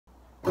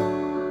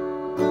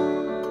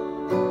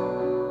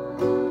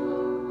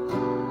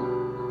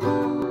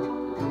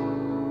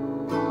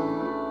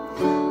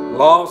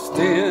lost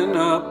in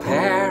a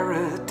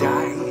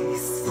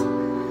paradise,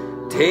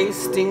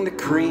 tasting the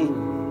cream,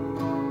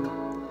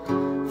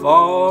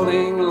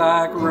 falling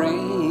like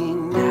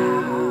rain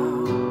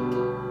now,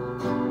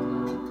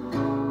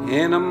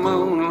 in a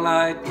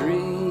moonlight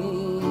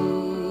dream.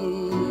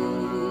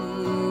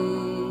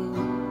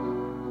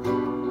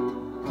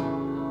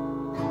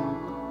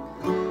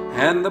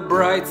 And the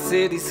bright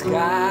city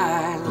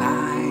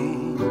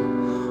skyline,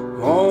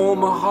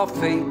 Omaha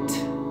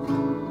fate,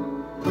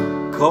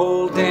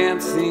 cold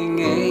dancing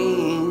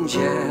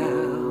angels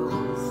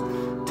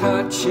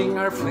touching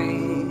our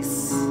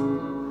face.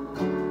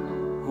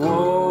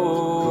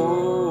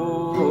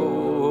 Whoa,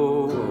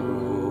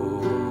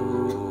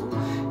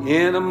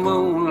 in a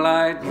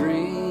moonlight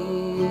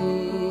dream,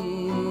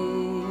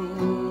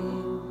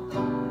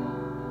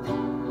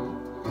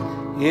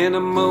 in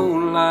a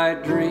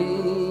moonlight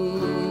dream.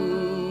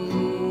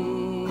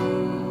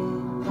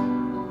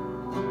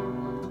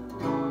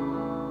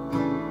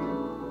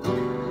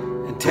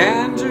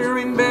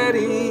 Tangerine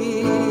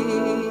Betty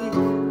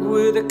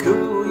with a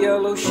cool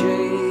yellow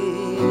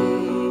shade,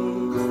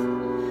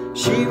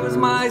 she was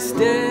my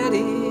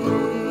steady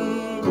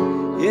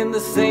in the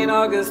St.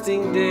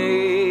 Augustine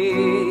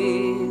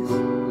days.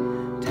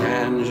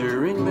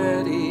 Tangerine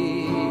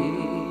Betty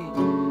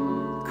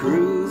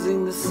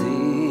cruising the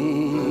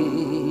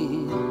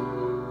sea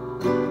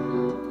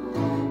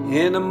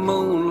in a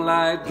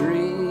moonlight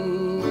dream.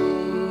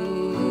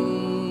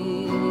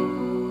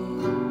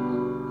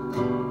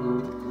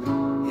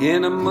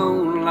 In a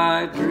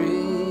moonlight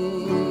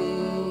dream.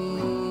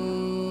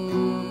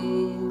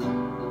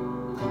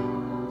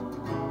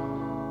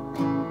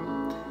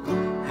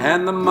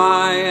 And the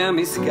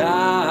Miami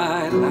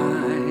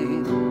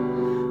skyline,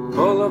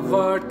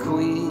 Boulevard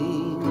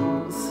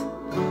Queens,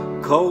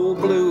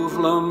 cold blue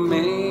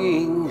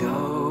flamingos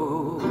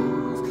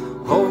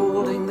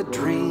holding the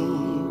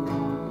dream.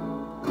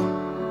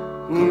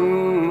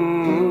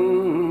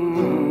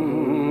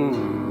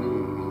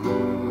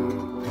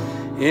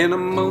 In a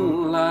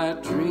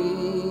moonlight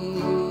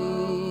dream,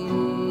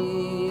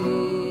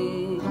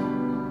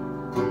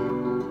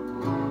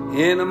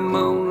 in a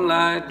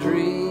moonlight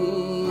dream.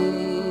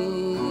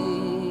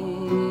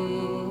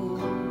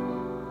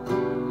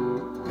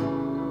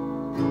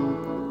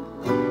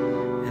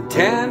 And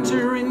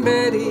Tangerine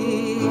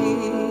Betty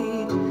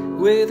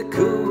with a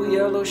cool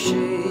yellow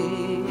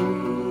shade,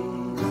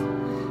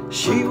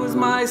 she was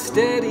my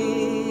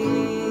steady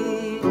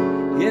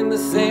in the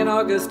St.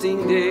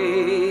 Augustine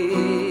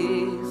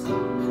days.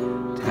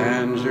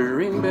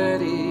 Tangerine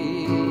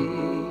Betty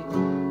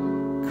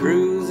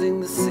cruising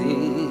the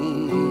sea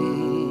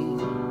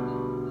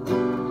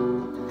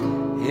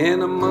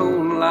in a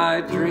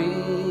moonlight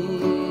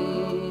dream,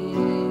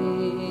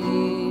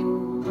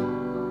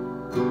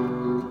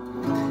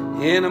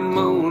 in a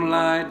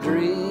moonlight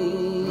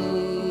dream,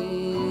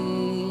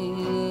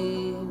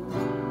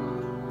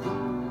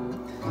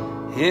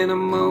 in a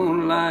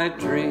moonlight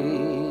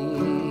dream.